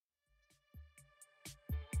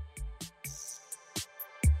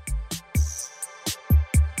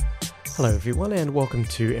Hello everyone and welcome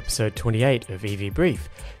to episode 28 of EV Brief,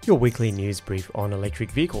 your weekly news brief on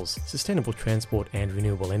electric vehicles, sustainable transport and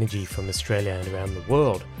renewable energy from Australia and around the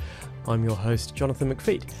world. I'm your host Jonathan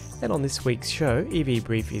McFeet, and on this week's show, EV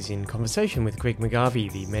Brief is in conversation with Greg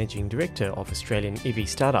McGarvey, the Managing Director of Australian EV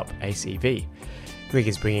startup Ace EV. Greg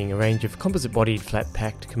is bringing a range of composite-bodied,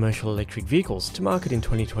 flat-packed commercial electric vehicles to market in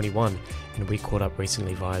 2021, and we caught up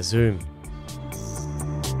recently via Zoom.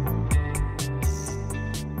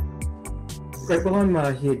 Greg, well,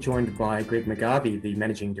 I'm here joined by Greg McGarvey, the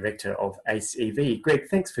Managing Director of Ace EV. Greg,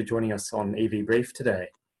 thanks for joining us on EV Brief today.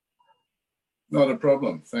 Not a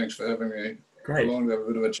problem. Thanks for having me. Great. Along to have a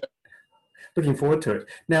bit of a chat. Looking forward to it.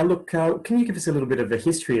 Now, look, can you give us a little bit of a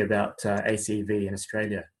history about Ace EV in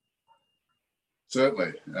Australia?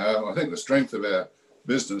 Certainly. I think the strength of our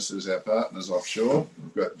business is our partners offshore.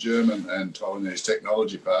 We've got German and Taiwanese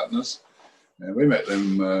technology partners, and we met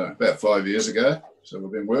them about 5 years ago. So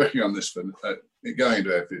we've been working on this for going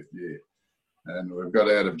into our 5th year. And we've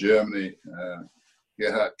got out of Germany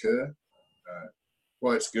Gerhard Kerr,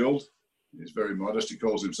 quite skilled. He's very modest. He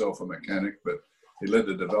calls himself a mechanic, but he led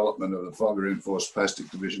the development of the fibre reinforced plastic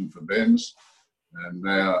division for Benz. And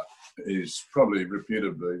now he's probably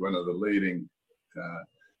reputably one of the leading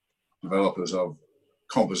developers of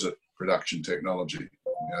composite production technology.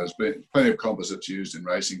 There's been plenty of composites used in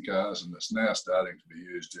racing cars, and it's now starting to be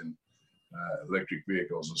used in electric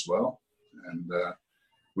vehicles as well. And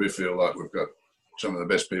we feel like we've got some of the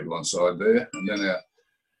best people on side there. And then our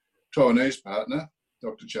Taiwanese partner,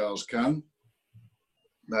 Dr. Charles Kang,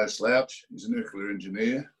 no slouch. He's a nuclear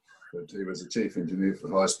engineer, but he was the chief engineer for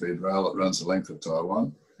high-speed rail that runs the length of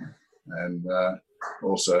Taiwan, and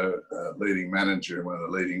also a leading manager in one of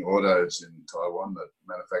the leading autos in Taiwan that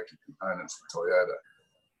manufactured components for Toyota.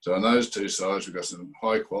 So on those two sides, we've got some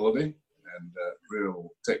high quality and real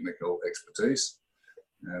technical expertise,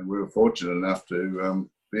 and we were fortunate enough to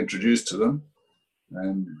be introduced to them.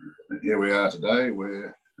 And here we are today,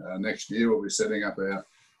 where next year we'll be setting up our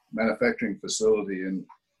manufacturing facility in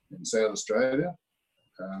South Australia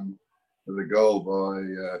with a goal by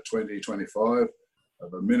 2025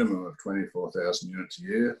 of a minimum of 24,000 units a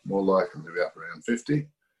year, more likely to be up around 50.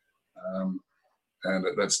 And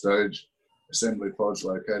at that stage, assembly pods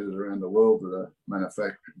located around the world that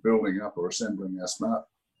are building up or assembling our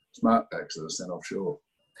smart packs that are sent offshore.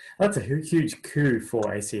 That's a huge coup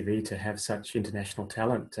for Ace EV to have such international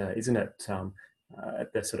talent, isn't it,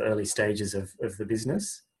 at the sort of early stages of the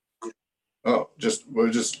business? Oh, we're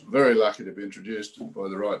just very lucky to be introduced by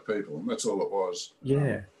the right people, and that's all it was.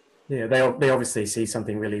 Yeah. They obviously see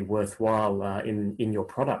something really worthwhile in your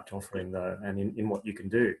product offering, though, and in what you can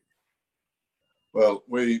do. Well,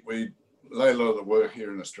 we lay a lot of the work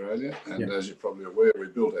here in Australia, and as you're probably aware, we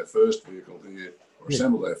built our first vehicle here, or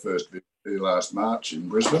assembled our first vehicle here last March in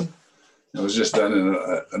Brisbane. It was just done in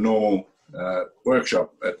a normal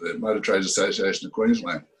workshop at the Motor Trades Association of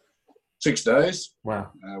Queensland. 6 days.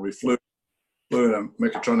 Wow. We flew in a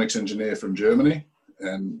mechatronics engineer from Germany,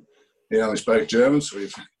 and he only spoke German, so we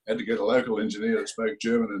had to get a local engineer that spoke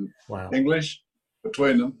German and English.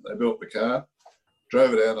 Between them, they built the car,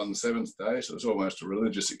 drove it out on the 7th day, so it was almost a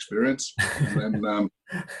religious experience. And then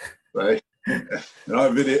I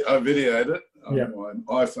videoed it on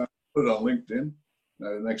my iPhone, put it on LinkedIn.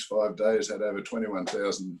 The next 5 days had over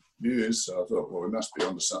 21,000 views, so I thought, well, we must be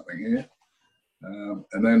onto something here.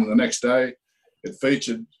 And then the next day, it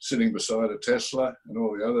featured sitting beside a Tesla and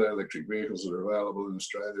all the other electric vehicles that are available in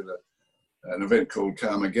Australia at an event called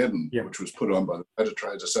Carmageddon, which was put on by the Motor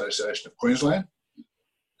Trades Association of Queensland.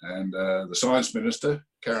 And the Science Minister,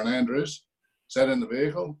 Karen Andrews, sat in the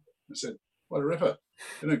vehicle and said, what a ripper.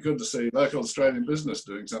 Isn't it good to see local Australian business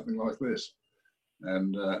doing something like this?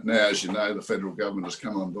 And now, as you know, the federal government has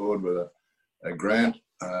come on board with a grant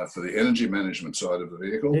for the energy management side of the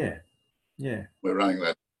vehicle. Yeah. We're running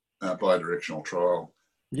that bi-directional trial.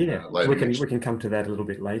 We can come to that a little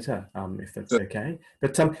bit later, if that's okay.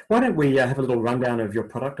 But why don't we have a little rundown of your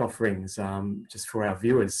product offerings, just for our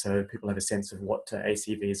viewers, so people have a sense of what Ace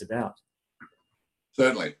EV is about.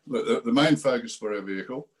 Certainly. The main focus for our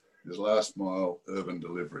vehicle is last mile urban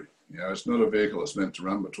delivery. It's not a vehicle that's meant to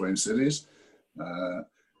run between cities.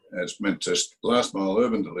 It's meant to last mile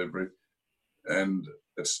urban delivery, and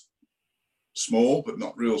it's small, but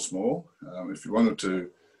not real small. If you wanted to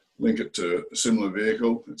link it to a similar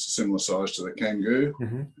vehicle, it's a similar size to the Kangoo,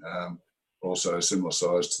 also a similar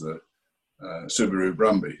size to the Subaru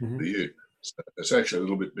Brumby, the Ute. So it's actually a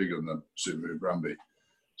little bit bigger than the Subaru Brumby.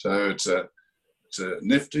 So it's a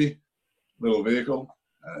nifty little vehicle,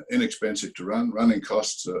 inexpensive to run. Running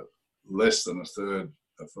costs are less than a third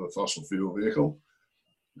of a fossil fuel vehicle.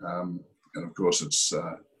 And of course, it's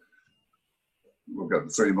we've got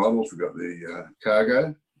the three models. We've got the cargo,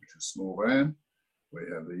 which is a small van. We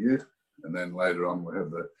have the ute, and then later on we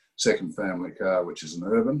have the second family car, which is an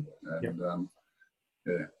urban. And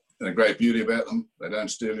yeah, and a great beauty about them, they don't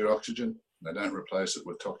steal your oxygen. They don't replace it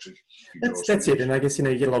with toxic exhaust. That's it. And I guess,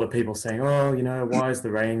 you get a lot of people saying, oh, why is the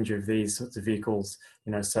range of these sorts of vehicles,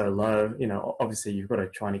 so low? Obviously you've got to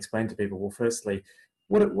try and explain to people, well, firstly,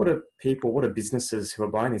 what do businesses who are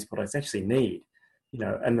buying these products actually need?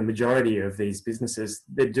 And the majority of these businesses,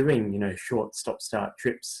 they're doing, short stop-start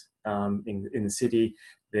trips in the city.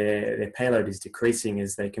 Their payload is decreasing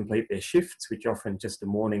as they complete their shifts, which often just a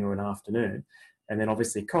morning or an afternoon. And then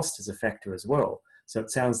obviously cost is a factor as well. So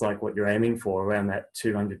it sounds like what you're aiming for around that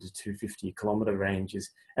 200 to 250 kilometre range is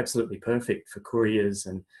absolutely perfect for couriers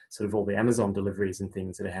and sort of all the Amazon deliveries and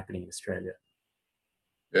things that are happening in Australia.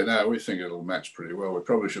 Yeah, no, we think it'll match pretty well. We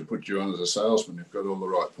probably should put you on as a salesman. You've got all the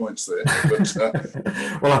right points there.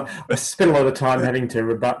 But, well, I spent a lot of time having to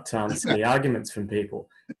rebut some of the arguments from people.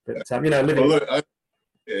 But, living... Well, look,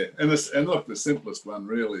 look, the simplest one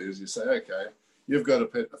really is you say, okay, you've got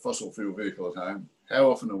a fossil fuel vehicle at home. How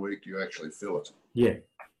often a week do you actually fill it? Yeah.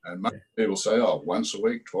 And most people say, oh, once a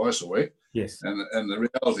week, twice a week. Yes. And the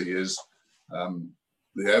reality is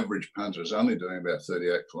the average punter is only doing about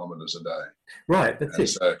 38 kilometres a day. Right, that's it.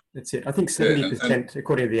 So, that's it. I think 70%,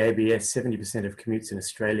 according to the ABS, 70% of commutes in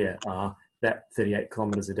Australia are that 38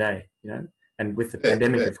 kilometres a day, And with the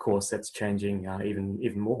pandemic, of course, that's changing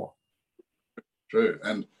even more. True.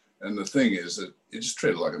 And the thing is that you just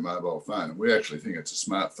treat it like a mobile phone. We actually think it's a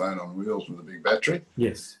smartphone on wheels with a big battery.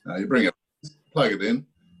 Yes. You bring it, plug it in,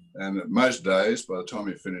 and most days, by the time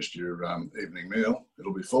you've finished your evening meal,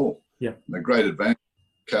 it'll be full. Yeah. And the great advantage,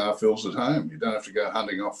 car fills at home. You don't have to go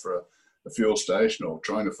hunting off for a fuel station or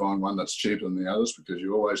trying to find one that's cheaper than the others, because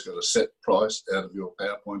you always got a set price out of your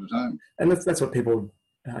PowerPoint at home. And that's what people,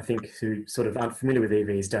 I think, who sort of aren't familiar with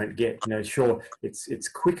EVs don't get. Sure, it's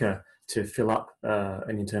quicker to fill up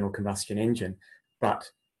an internal combustion engine, but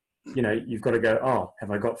you've got to go, oh,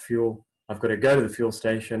 have I got fuel? I've got to go to the fuel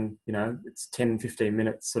station. It's 10, 15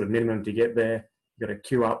 minutes sort of minimum to get there. You've got to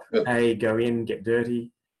queue up, pay, go in, get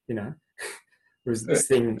dirty, Whereas this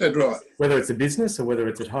thing, right. whether it's a business or whether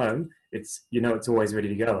it's at home, it's always ready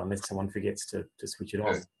to go unless someone forgets to switch it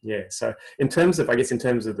on. Yeah. So in terms of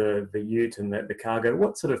the ute and the cargo,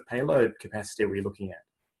 what sort of payload capacity are we looking at?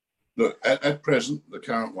 Look, at present, the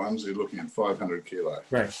current ones are looking at 500 kilo.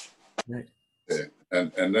 Right. Yeah.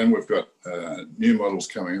 And then we've got new models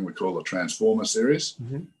coming in we call the Transformer series.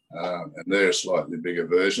 Mm-hmm. And they're a slightly bigger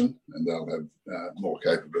version, and they'll have more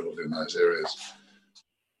capability in those areas.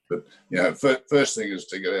 But, first thing is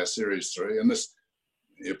to get our Series 3. And this,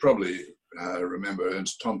 you probably remember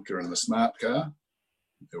Ernst Tomke and the smart car.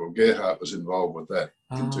 Well, Gerhardt was involved with that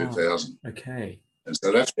in 2000. Okay. And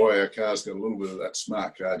so that's why our car's got a little bit of that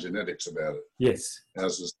smart car genetics about it. Yes.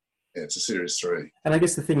 It's a Series 3. And I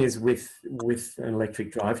guess the thing is with an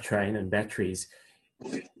electric drivetrain and batteries,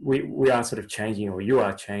 we are sort of changing, or you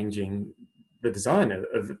are changing, the design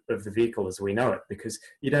of the vehicle as we know it, because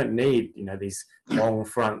you don't need these long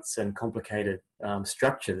fronts and complicated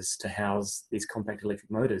structures to house these compact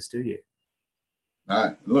electric motors, do you?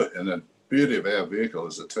 No, look, and the beauty of our vehicle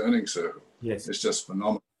is the turning circle. Yes, it's just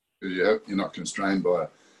phenomenal. You're not constrained by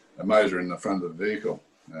a motor in the front of the vehicle,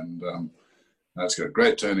 and it's got a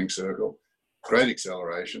great turning circle, great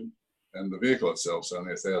acceleration, and the vehicle itself is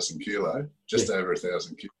only 1,000 kilo, just over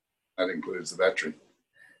 1,000 kilo. That includes the battery.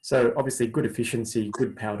 So obviously good efficiency,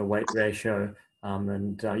 good power to weight ratio,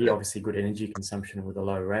 and obviously good energy consumption with a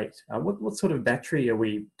low rate. What sort of battery are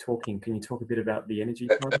we talking? Can you talk a bit about the energy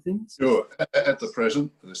side of things? Sure. At the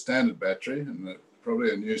present, the standard battery, and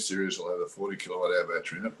probably a new series will have a 40 kilowatt hour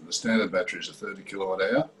battery in it, but the standard battery is a 30 kilowatt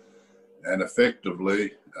hour, and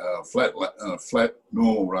effectively flat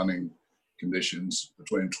normal running conditions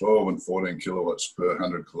between 12 and 14 kilowatts per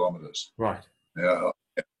 100 kilometres. Right. Now,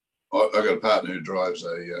 I've got a partner who drives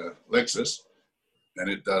a Lexus, and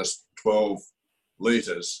it does 12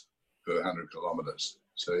 litres per 100 kilometres.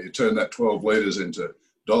 So you turn that 12 litres into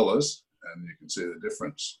dollars, and you can see the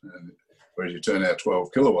difference. And whereas you turn our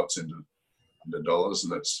 12 kilowatts into dollars,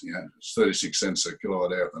 and it's 36 cents a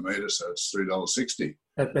kilowatt hour at the metre, so it's $3.60.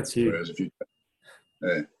 That's huge. Whereas if you,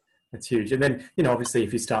 That's huge. And then, obviously,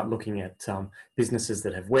 if you start looking at businesses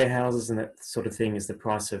that have warehouses and that sort of thing, as the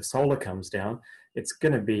price of solar comes down, it's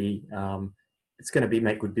going to be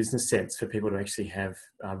make good business sense for people to actually have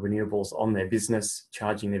renewables on their business,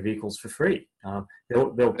 charging their vehicles for free.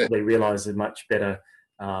 They'll probably realise a much better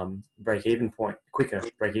quicker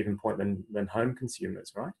break-even point than home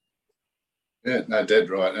consumers, right? Yeah, no, dead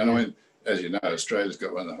right. And I mean, as you know, Australia's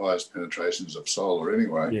got one of the highest penetrations of solar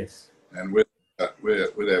anyway. Yes. And with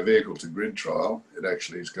with our vehicle to grid trial, it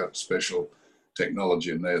actually has got special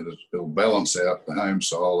technology in there that will balance out the home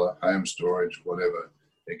solar, home storage, whatever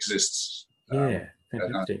exists. Yeah,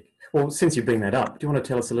 fantastic. Well, since you bring that up, do you want to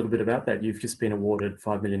tell us a little bit about that? You've just been awarded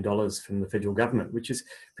 $5 million from the federal government, which is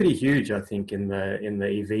pretty huge, I think, in the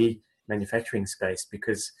EV manufacturing space,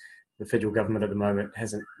 because the federal government at the moment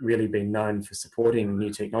hasn't really been known for supporting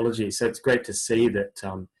new technology. So it's great to see that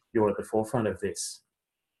you're at the forefront of this.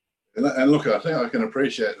 And look, I think I can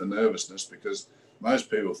appreciate the nervousness, because most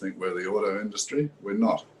people think we're the auto industry. We're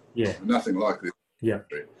not. Yeah. We're nothing like the yeah.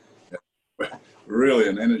 industry. We're really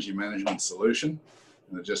an energy management solution,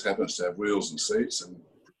 and it just happens to have wheels and seats and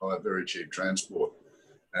provide very cheap transport.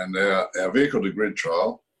 And our vehicle to grid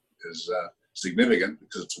trial is significant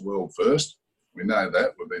because it's a world first. We know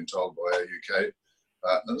that. We've been told by our UK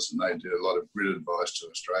partners, and they do a lot of grid advice to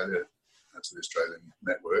Australia, to the Australian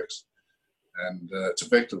networks. And it's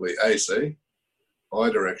effectively AC,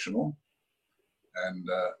 bi-directional, and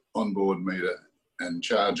onboard meter and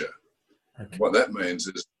charger. Okay. What that means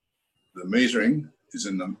is the metering is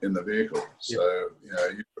in the vehicle. So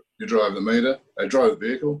you drive the meter, they drive the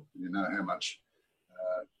vehicle, you know how much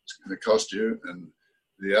it's going to cost you. And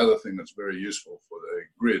the other thing that's very useful for the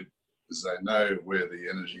grid is they know where the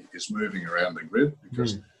energy is moving around the grid,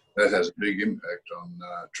 because that has a big impact on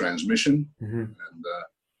transmission and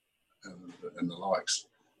the likes.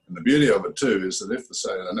 And the beauty of it too is that if,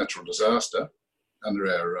 say, a natural disaster, under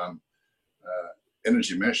our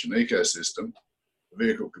energy mesh and ecosystem, the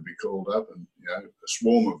vehicle could be called up, and a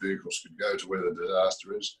swarm of vehicles could go to where the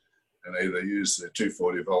disaster is and either use the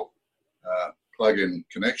 240 volt plug-in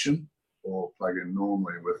connection or plug in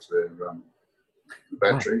normally with their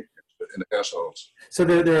battery in the households. So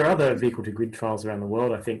there are other vehicle to grid trials around the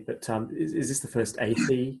world, I think, but is this the first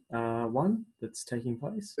AC one that's taking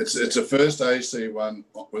place? It's a first AC one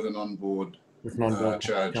with an onboard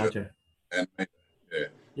charger. And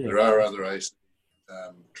there are other AC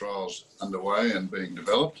trials underway and being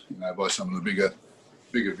developed, by some of the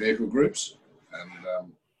bigger vehicle groups.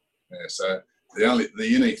 And so the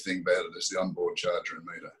unique thing about it is the onboard charger and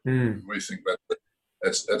meter. We think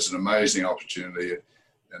that's an amazing opportunity.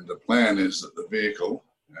 And the plan is that the vehicle,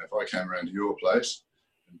 if I came around to your place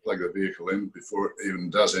and plug the vehicle in, before it even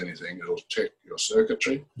does anything, it'll check your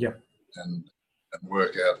circuitry and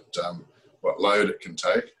work out what load it can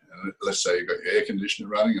take. And let's say you've got your air conditioner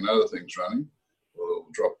running and other things running, well,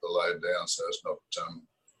 it'll drop the load down so it's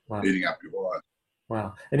not eating up your wire.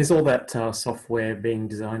 Wow. And is all that software being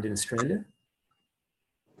designed in Australia?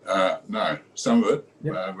 No, some of it.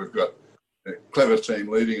 We've got a clever team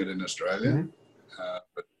leading it in Australia.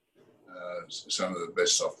 But some of the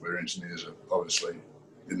best software engineers are obviously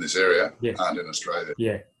in this area aren't in Australia.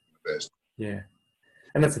 The best.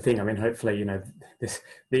 And that's the thing. I mean, hopefully,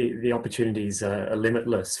 the opportunities are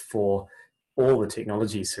limitless for all the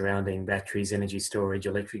technology surrounding batteries, energy storage,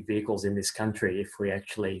 electric vehicles in this country, if we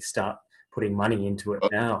actually start putting money into it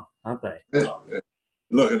now, aren't they?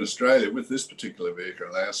 Look, in Australia, with this particular vehicle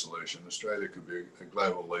and our solution, Australia could be a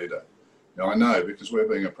global leader. Now, I know, because we're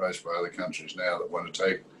being approached by other countries now that want to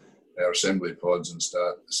take our assembly pods and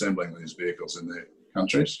start assembling these vehicles in their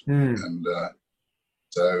countries. And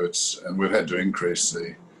and we've had to increase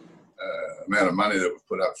the amount of money that we've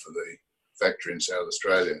put up for the factory in South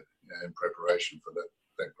Australia in preparation for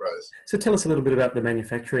that growth. So tell us a little bit about the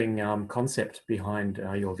manufacturing concept behind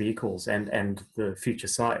your vehicles and the future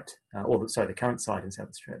site, the current site in South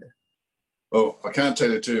Australia. Well, I can't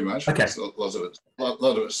tell you too much. Okay. A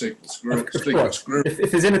lot of it's secret screw.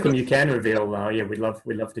 If there's anything you can reveal, we'd love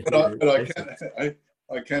to hear. But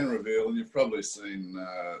I can reveal, and you've probably seen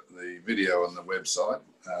the video on the website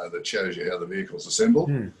that shows you how the vehicle's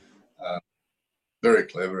assembled. Very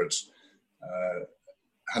clever. It's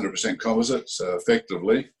 100% composite, so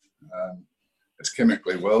effectively it's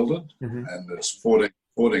chemically welded, and it's 14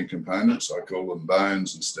 components. I call them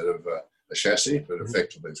bones instead of a chassis, but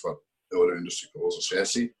effectively it's what the auto industry calls a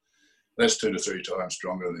chassis. That's 2 to 3 times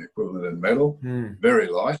stronger than the equivalent in metal, very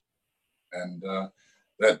light, and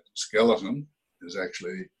that skeleton is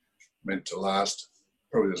actually meant to last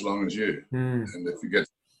probably as long as you. And if you get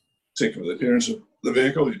sick of the appearance of the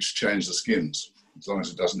vehicle, you just change the skins, as long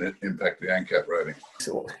as it doesn't impact the ANCAP rating.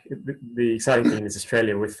 So the exciting thing is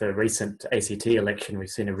Australia, with the recent ACT election, we've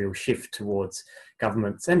seen a real shift towards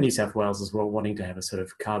governments, and New South Wales as well, wanting to have a sort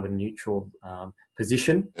of carbon neutral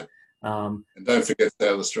position. And don't forget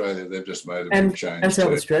South Australia, they've just made a big change. And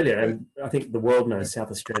South Australia, and I think the world knows South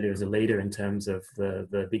Australia is a leader in terms of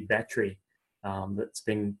the big battery that's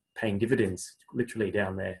been paying dividends literally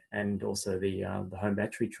down there, and also the home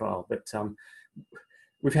battery trial. But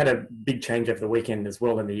we've had a big change over the weekend as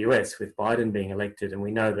well in the US with Biden being elected, and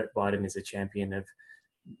we know that Biden is a champion of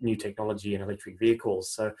new technology and electric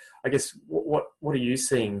vehicles. So I guess what are you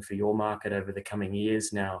seeing for your market over the coming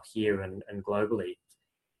years now here and globally?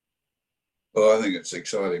 Well, I think it's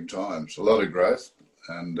exciting times, a lot of growth.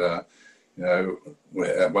 And,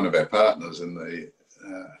 one of our partners in the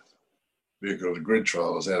vehicle to grid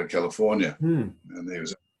trial is out of California. And he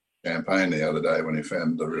was at a campaign the other day when he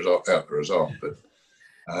found the result. But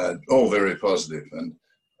all very positive. And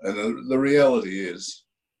the reality is,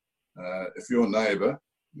 if your neighbour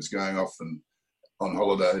is going off and on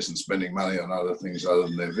holidays and spending money on other things other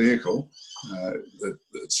than their vehicle,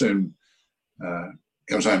 it soon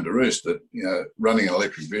comes home to roost that running an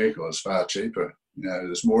electric vehicle is far cheaper.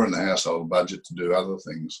 There's more in the household budget to do other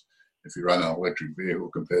things if you run an electric vehicle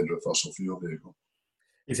compared to a fossil fuel vehicle.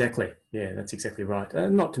 Exactly. Yeah, that's exactly right.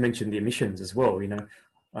 Not to mention the emissions as well.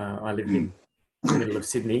 I live in the middle of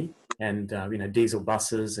Sydney, and diesel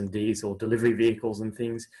buses and diesel delivery vehicles and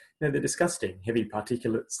things, they're disgusting. Heavy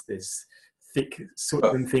particulates. There's thick soot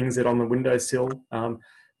and things that on the windowsill.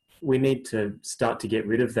 We need to start to get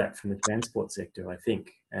rid of that from the transport sector, I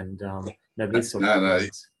think. And these sort of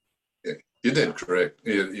things. Yeah, you did correct.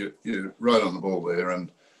 You're right on the ball there,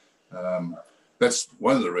 and that's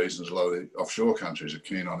one of the reasons a lot of the offshore countries are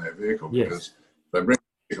keen on our vehicle, because they bring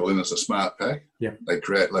the vehicle in as a smart pack. Yeah. They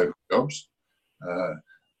create local jobs.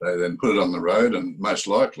 They then put it on the road, and most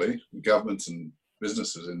likely governments and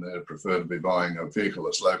businesses in there prefer to be buying a vehicle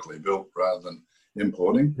that's locally built rather than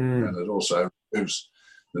importing. And it also removes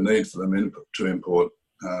the need for them to import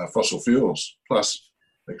fossil fuels. Plus,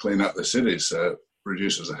 they clean up their cities, so it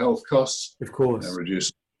reduces the health costs. Of course. And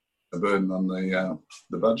reduces the burden on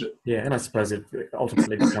the budget. Yeah, and I suppose it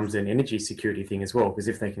ultimately becomes an energy security thing as well, because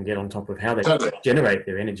if they can get on top of how they generate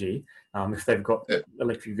their energy, if they've got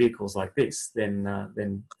electric vehicles like this,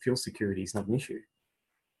 then fuel security is not an issue.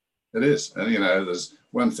 It is. And, there's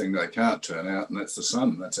one thing they can't turn out, and that's the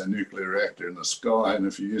sun. That's our nuclear reactor in the sky. And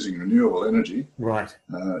if you're using renewable energy, right,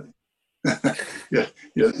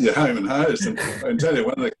 you're home and hosed. And I can tell you,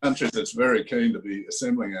 one of the countries that's very keen to be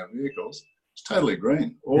assembling our vehicles, it's totally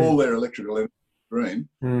green. All their electrical energy is green.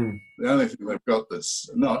 The only thing they've got that's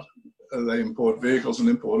not, they import vehicles and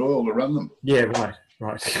import oil to run them. Yeah,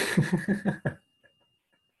 right.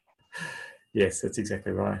 Yes, that's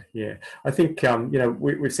exactly right. Yeah, I think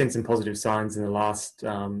we've seen some positive signs in the last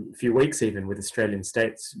few weeks, even with Australian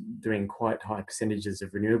states doing quite high percentages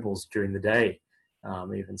of renewables during the day,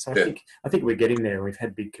 even. So I think we're getting there. We've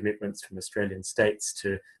had big commitments from Australian states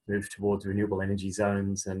to move towards renewable energy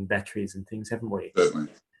zones and batteries and things, haven't we? Certainly.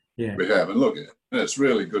 Yeah, we have. And look, it's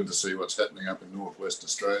really good to see what's happening up in northwest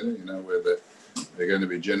Australia. Where they're going to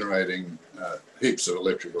be generating heaps of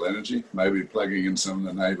electrical energy, maybe plugging in some of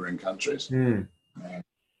the neighbouring countries.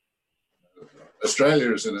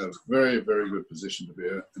 Australia is in a very, very good position to be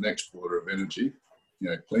an exporter of energy,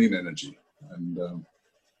 clean energy. And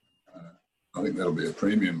I think that'll be a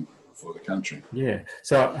premium for the country. Yeah.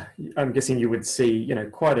 So I'm guessing you would see,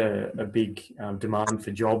 quite a big demand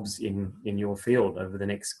for jobs in your field over the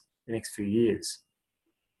next few years.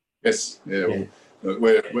 Yes. Yeah.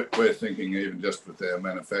 We're thinking even just with our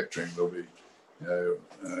manufacturing, there'll be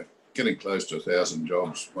getting close to 1,000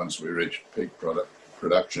 jobs once we reach peak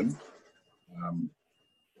production.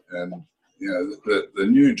 And the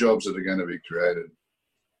new jobs that are going to be created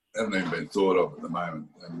haven't even been thought of at the moment.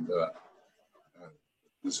 And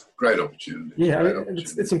there's great opportunity. Yeah,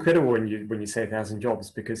 it's incredible when you say 1,000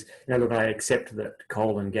 jobs, because look, I accept that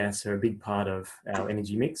coal and gas are a big part of our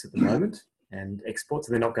energy mix at the moment, and exports,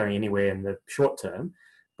 and they're not going anywhere in the short term.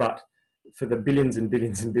 But for the billions and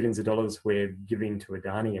billions and billions of dollars we're giving to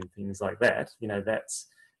Adani and things like that,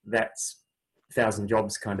 that's 1,000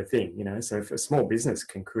 jobs kind of thing. So if a small business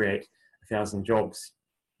can create 1,000 jobs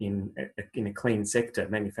in a clean sector,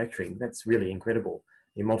 manufacturing, that's really incredible.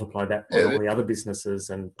 You multiply that by all the other businesses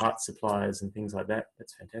and parts suppliers and things like that.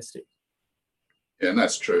 That's fantastic. Yeah, and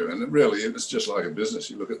that's true. And it's just like a business.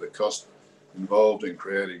 You look at the cost involved in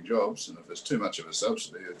creating jobs, and if there's too much of a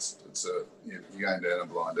subsidy, you're going down a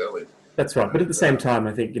blind alley. That's right. But at the same time,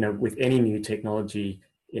 I think with any new technology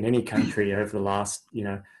in any country over the last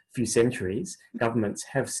few centuries, governments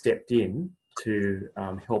have stepped in to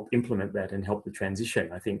help implement that and help the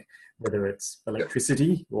transition. I think whether it's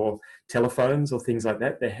electricity or telephones or things like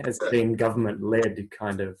that, there has been government-led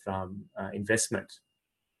kind of investment.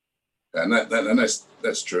 And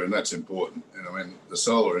that's true, and that's important. And the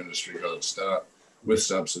solar industry got its start with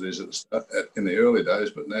subsidies in the early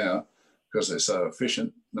days, but now, because they're so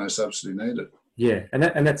efficient, no subsidy needed. Yeah, and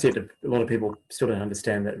that's it. A lot of people still don't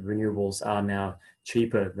understand that renewables are now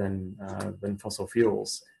cheaper than fossil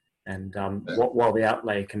fuels. And while the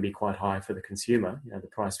outlay can be quite high for the consumer, the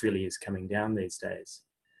price really is coming down these days.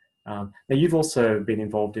 Now, you've also been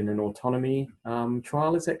involved in an autonomy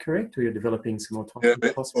trial, is that correct? Or you're developing some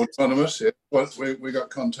autonomous? Yeah, autonomous, yeah. Well, we got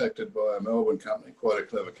contacted by a Melbourne company, quite a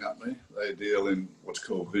clever company. They deal in what's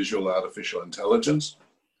called visual artificial intelligence.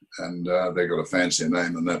 And they got a fancier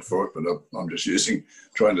name than that for it, but I'm just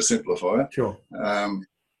trying to simplify it. Sure. And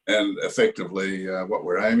effectively, what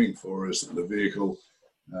we're aiming for is that the vehicle,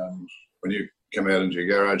 when you come out into your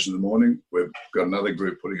garage in the morning, we've got another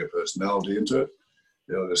group putting a personality into it.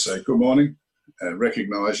 They'll just say, good morning, and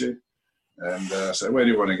recognise you, and say, where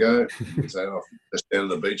do you want to go? You say, oh, just down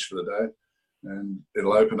to the beach for the day. And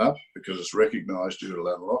it'll open up because it's recognised you,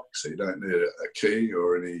 it'll unlock, so you don't need a key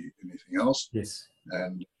or anything else. Yes.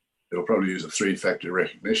 And it'll probably use a 3-factor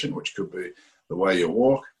recognition, which could be the way you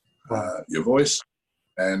walk, your voice,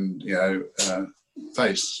 and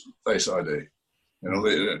face ID.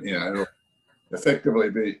 It'll effectively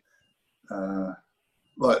be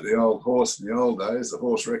like the old horse in the old days. The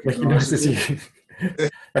horse recognises you.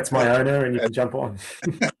 That's my owner, and you can jump on.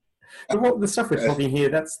 But the stuff we're talking here,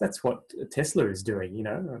 that's what Tesla is doing.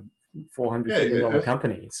 $400 billion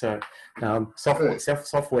company. So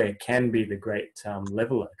software can be the great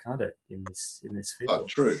leveler, can't it, in this field? Oh,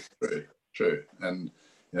 true. And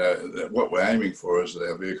what we're aiming for is that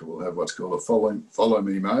our vehicle will have what's called a follow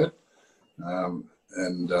me mode. And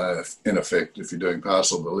in effect, if you're doing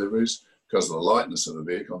parcel deliveries, because of the lightness of the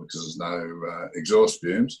vehicle, because there's no exhaust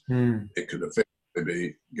fumes, it could effectively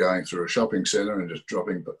be going through a shopping centre and just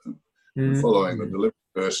dropping, following the delivery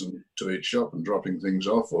person to each shop and dropping things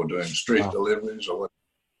off, or doing street deliveries or whatever.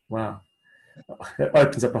 Wow. It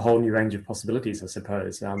opens up a whole new range of possibilities, I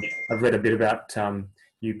suppose. I've read a bit about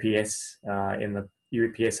UPS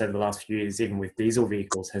UPS over the last few years, even with diesel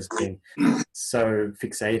vehicles, has been so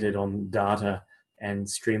fixated on data and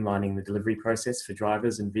streamlining the delivery process for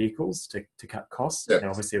drivers and vehicles to cut costs. Yeah. And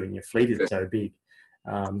obviously when your fleet is so big.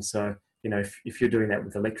 So, if you're doing that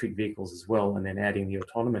with electric vehicles as well, and then adding the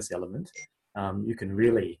autonomous element, you can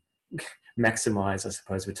really maximize, I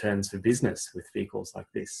suppose, returns for business with vehicles like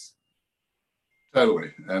this.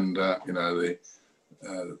 Totally. And, the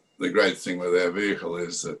great thing with our vehicle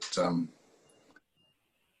is that,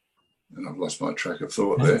 and I've lost my track of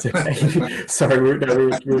thought there. Okay. Sorry, we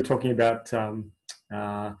were talking about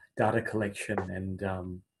data collection and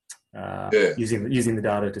using the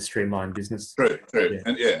data to streamline business. True.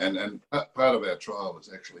 Yeah. And part of our trial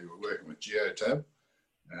is actually we're working with Geotab,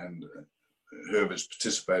 and whoever's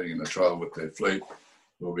participating in the trial with their fleet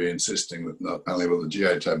will be insisting that not only will the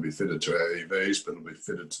Geotab be fitted to our EVs, but it'll be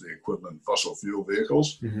fitted to the equivalent fossil fuel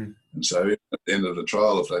vehicles. Mm-hmm. And so at the end of the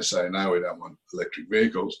trial, if they say, no, we don't want electric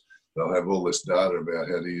vehicles, they'll have all this data about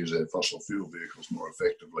how to use their fossil fuel vehicles more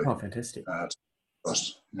effectively. Oh, fantastic. Yeah.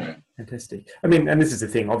 Fantastic. I mean, and this is the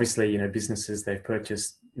thing, obviously, businesses, they've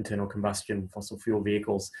purchased internal combustion fossil fuel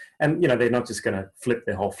vehicles, and, they're not just going to flip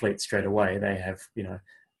their whole fleet straight away. They have,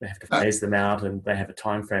 they have to phase them out, and they have a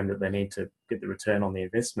time frame that they need to get the return on the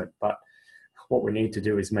investment. But what we need to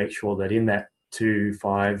do is make sure that in that 2,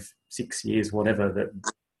 5, 6 years, whatever, that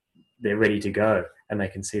they're ready to go and they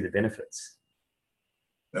can see the benefits.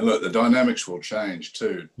 And look, the dynamics will change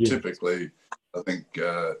too. Yeah. Typically, I think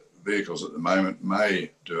vehicles at the moment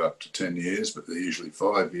may do up to 10 years, but they're usually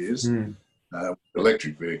 5 years.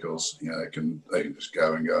 Electric vehicles, they can just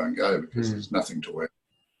go and go because there's nothing to wear.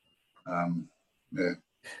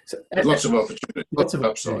 So, lots of opportunities, lots of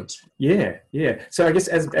upsides. Yeah. So I guess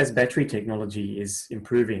as battery technology is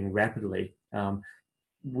improving rapidly,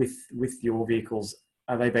 with your vehicles,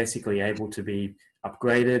 are they basically able to be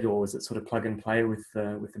upgraded, or is it sort of plug and play with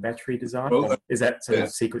the battery design? Well, is that sort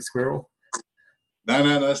of secret squirrel?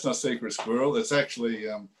 No, that's not secret squirrel. It's actually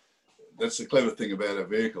that's the clever thing about a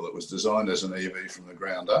vehicle. It was designed as an EV from the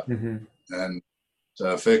ground up, and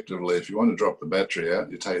so effectively, if you want to drop the battery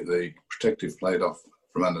out, you take the protective plate off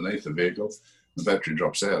from underneath the vehicle. The battery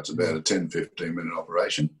drops out. It's about a 10-15 minute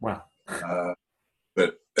operation. Wow!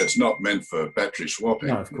 But it's not meant for battery swapping.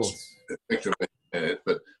 No, of course. It's effectively.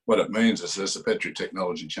 But what it means is as the battery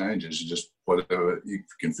technology changes, you just whatever you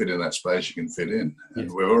can fit in that space, you can fit in.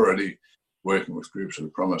 And we're already working with groups that are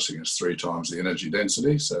promising us 3 times the energy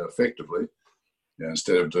density. So effectively,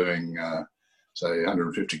 instead of doing, say,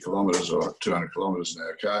 150 kilometres or 200 kilometres an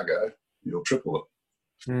hour cargo, you'll triple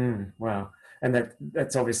it. Wow. And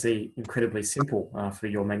that's obviously incredibly simple for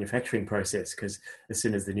your manufacturing process, because as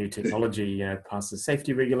soon as the new technology passes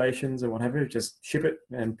safety regulations and whatever, just ship it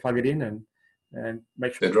and plug it in and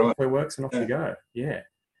make sure the software works and off you go. Yeah.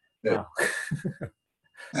 Yeah.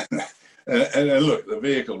 Wow. And look, the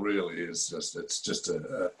vehicle really is just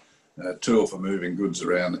a tool for moving goods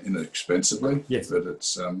around inexpensively. Yes. But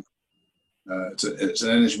it's an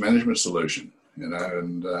energy management solution,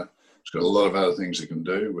 and it's got a lot of other things it can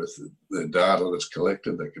do with the data that's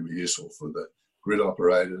collected that can be useful for the grid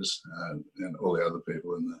operators and all the other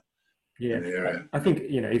people in the area. I think,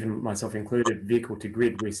 even myself included, vehicle to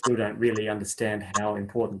grid, we still don't really understand how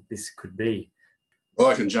important this could be. Well,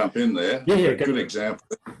 I can jump in there. Yeah, good example.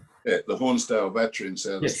 Yeah, the Hornsdale battery in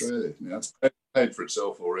South Australia. It's paid for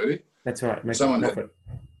itself already. That's right. Someone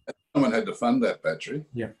had to fund that battery.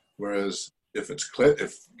 Yeah. Whereas if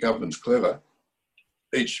government's clever,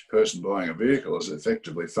 each person buying a vehicle is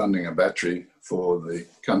effectively funding a battery for the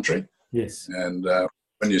country. Yes. And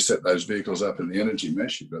when you set those vehicles up in the energy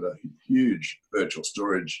mesh, you've got a huge virtual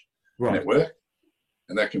storage network,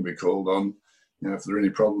 and that can be called on, if there are any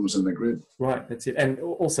problems in the grid. Right, that's it. And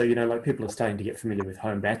also, people are starting to get familiar with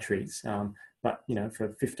home batteries. But,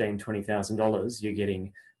 for $15,000, $20,000, you're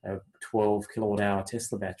getting a 12 kilowatt hour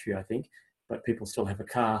Tesla battery, I think. But people still have a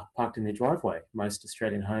car parked in their driveway. Most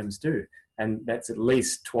Australian homes do. And that's at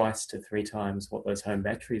least 2 to 3 times what those home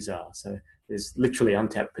batteries are. So there's literally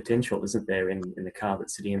untapped potential, isn't there, in the car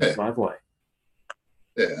that's sitting in the driveway?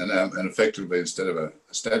 Yeah, and effectively, instead of a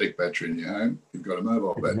static battery in your home, you've got a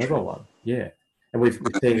mobile battery. A mobile one, yeah. And we've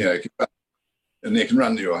seen... and you can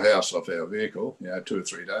run to your house off our vehicle, 2 or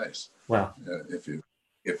 3 days. Wow.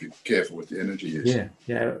 If you're careful with the energy use.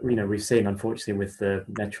 Yeah. We've seen, unfortunately, with the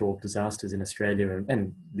natural disasters in Australia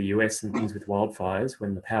and the US and things with wildfires,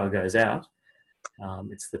 when the power goes out,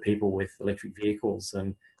 it's the people with electric vehicles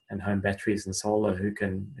and home batteries and solar who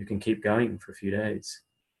can keep going for a few days.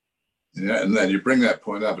 Yeah, and then you bring that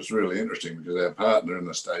point up. It's really interesting because our partner in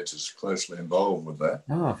the States is closely involved with that.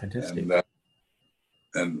 Oh, fantastic.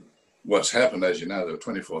 And what's happened, as you know, there were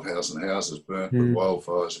 24,000 houses burnt with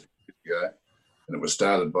wildfires a few years ago, and it was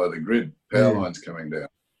started by the grid power lines coming down.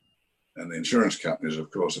 And the insurance companies,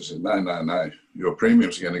 of course, have said, no, your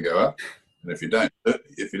premiums are going to go up, and if you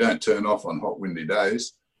don't turn off on hot, windy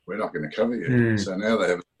days, we're not going to cover you. So now they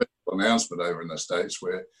have a special announcement over in the States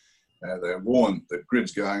where they're warned that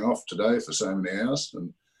grid's going off today for so many hours,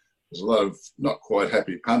 and there's a lot of not quite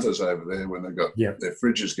happy punters over there when they've got their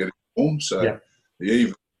fridges getting warm. So the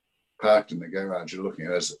EV parked in the garage you're looking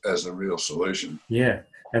at as a real solution. Yeah,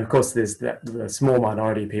 and of course there's the small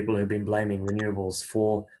minority of people who've been blaming renewables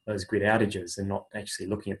for those grid outages and not actually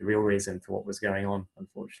looking at the real reason for what was going on,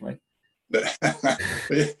 unfortunately.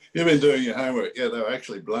 You've been doing your homework. Yeah, they were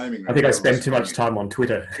actually blaming. I think I spend too much time on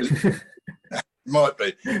Twitter. Might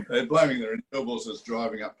be. They're blaming the renewables as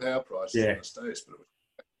driving up power prices in the States, but it was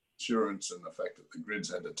insurance and the fact that the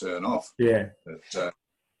grids had to turn off that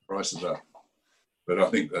prices up. But I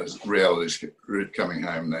think the reality's coming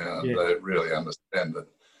home now. Yeah. They really understand that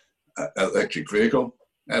an electric vehicle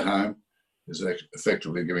at home is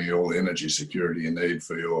effectively giving you all the energy security you need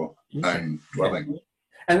for your own dwelling.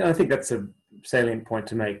 And I think that's a salient point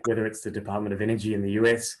to make, whether it's the Department of Energy in the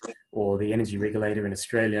US or the energy regulator in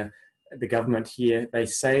Australia. The government here, they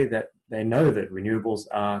say that they know that renewables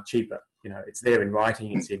are cheaper. It's there in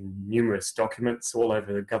writing, it's in numerous documents all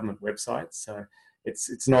over the government websites. So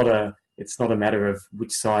it's not a matter of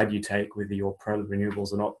which side you take, whether you're pro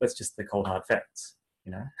renewables or not. That's just the cold hard facts,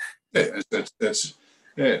 Yeah,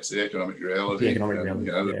 it's the economic reality. The economic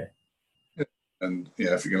reality, And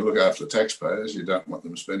if you're going to look after the taxpayers, you don't want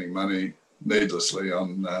them spending money needlessly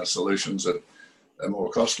on solutions that are more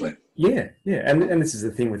costly. Yeah. And this is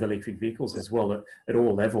the thing with electric vehicles as well, at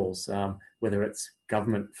all levels, whether it's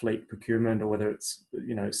government fleet procurement or whether it's,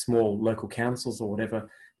 small local councils or whatever,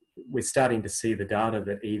 we're starting to see the data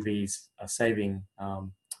that EVs are saving,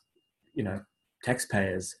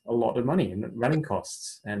 taxpayers a lot of money in running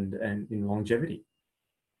costs and in longevity.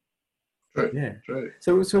 True. Yeah. True.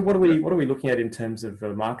 So what are we looking at in terms of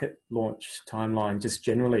a market launch timeline, just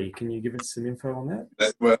generally? Can you give us some info on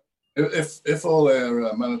that? Well, if all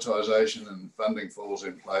our monetisation and funding falls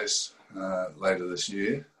in place later this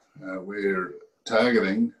year, we're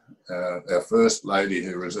targeting our first lady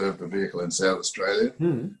who reserved a vehicle in South Australia,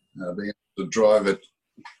 being able to drive it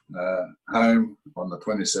home on the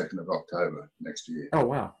 22nd of October next year. Oh,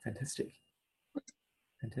 wow. Fantastic.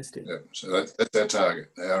 Yeah, so that's our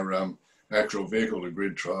target. Our actual vehicle to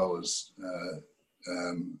grid trial is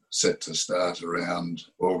set to start around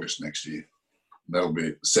August next year. That'll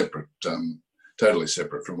be separate, totally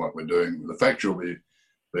separate from what we're doing. The factory will be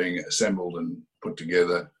being assembled and put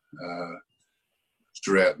together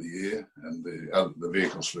throughout the year, and the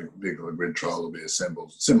vehicle to grid trial will be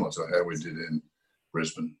assembled similar to how we did in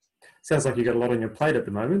Brisbane. Sounds like you've got a lot on your plate at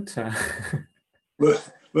the moment.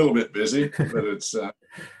 little bit busy, but it's a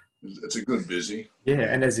good busy. Yeah,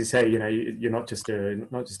 and as you say, you're not just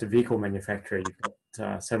a vehicle manufacturer. You've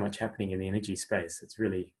got so much happening in the energy space. It's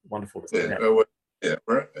really wonderful to see that.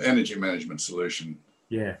 We're an energy management solution.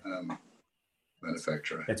 Yeah.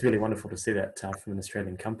 Manufacturer. It's really wonderful to see that from an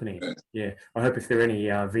Australian company. Yeah. I hope if there are any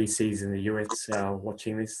VCs in the US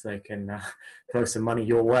watching this, they can throw some money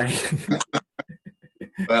your way.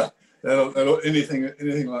 Well,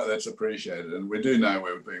 anything like that's appreciated, and we do know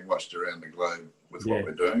we're being watched around the globe with what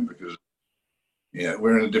we're doing, because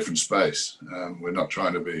we're in a different space. We're not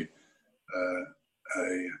trying to be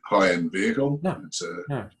a high-end vehicle. No. It's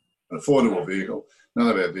an affordable vehicle. None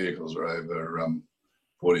of our vehicles are over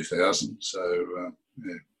 40,000. So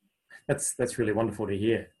that's really wonderful to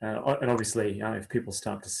hear. And obviously, if people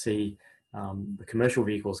start to see the commercial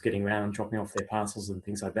vehicles getting around, dropping off their parcels and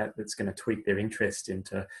things like that, that's going to tweak their interest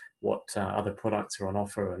into what other products are on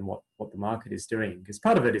offer and what the market is doing. Because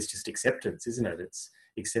part of it is just acceptance, isn't it? It's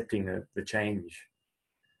accepting the change.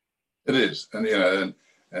 It is,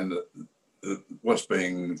 and what's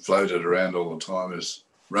being floated around all the time is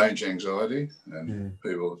range anxiety, and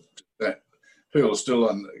people are still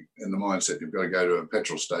in the mindset you've got to go to a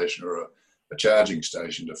petrol station or a charging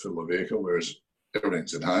station to fill the vehicle, whereas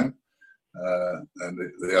everything's at home. And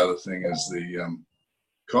the other thing is the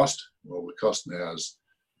cost. Well, the cost now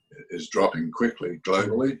is dropping quickly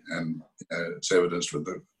globally, and it's evidenced with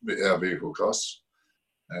our vehicle costs.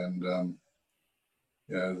 And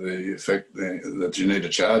the effect that you need a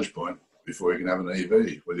charge point before you can have an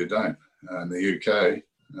EV. Well, you don't. In the UK,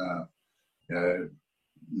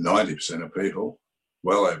 90% of people,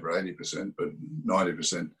 well over 80%, but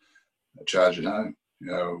 90% charge at home.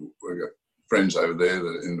 We've got friends over there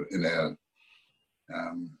that in our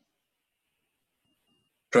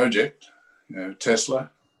project, Tesla,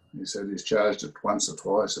 he said he's charged it once or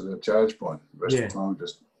twice at a charge point. The rest of the time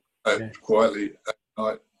just quietly at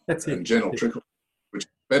night. That's it. And general trickle, which is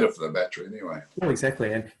better for the battery anyway. Well,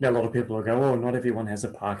 exactly. And a lot of people will go, not everyone has a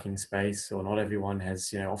parking space, or not everyone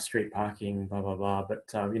has, off-street parking, blah, blah, blah. But,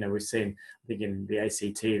 we've seen, I think in the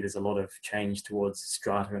ACT, there's a lot of change towards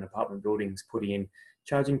strata and apartment buildings putting in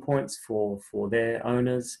charging points for their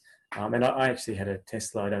owners. And I actually had a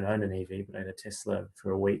Tesla. I don't own an EV, but I had a Tesla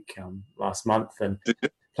for a week last month. And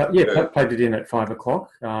plugged it in at 5 o'clock.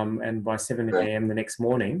 And by 7 a.m. the next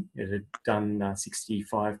morning, it had done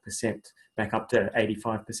 65% back up to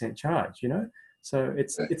 85% charge, So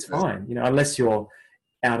it's fine, unless you're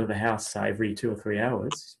out of the house every 2 or 3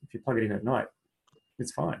 hours. If you plug it in at night,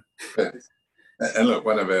 it's fine. Yeah. And look,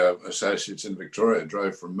 one of our associates in Victoria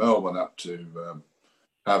drove from Melbourne up to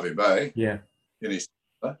Hervey Bay. Yeah. In his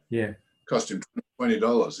cost him $20.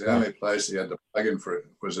 The only place he had to plug in for it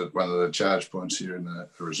was at one of the charge points here in the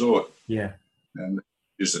resort. Yeah. And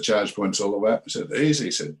used the charge points all the way up. He said, easy.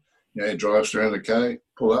 He said, he drives around the K,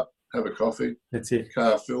 pull up, have a coffee. That's it.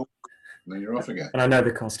 Car filled, and then you're off again. And I know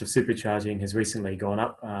the cost of supercharging has recently gone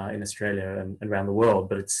up in Australia and around the world,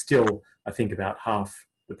 but it's still, I think, about half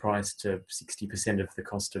the price to 60% of the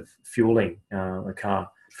cost of fueling a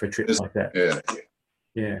car for a trip like that.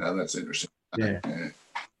 Yeah. No, that's interesting. Yeah.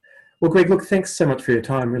 Well, Greg, look, thanks so much for your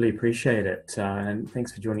time. Really appreciate it. And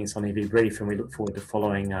thanks for joining us on EV Brief, and we look forward to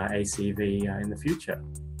following ACV in the future.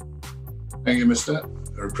 Thank you, Mister.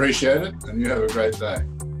 I appreciate it, and you have a great day.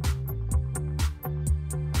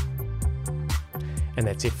 And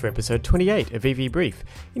that's it for episode 28 of EV Brief,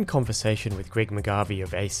 in conversation with Greg McGarvey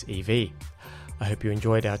of Ace EV. I hope you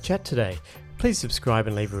enjoyed our chat today. Please subscribe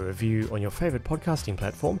and leave a review on your favourite podcasting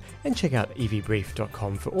platform, and check out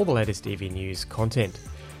evbrief.com for all the latest EV news content.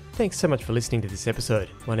 Thanks so much for listening to this episode.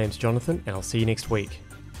 My name's Jonathan, and I'll see you next week.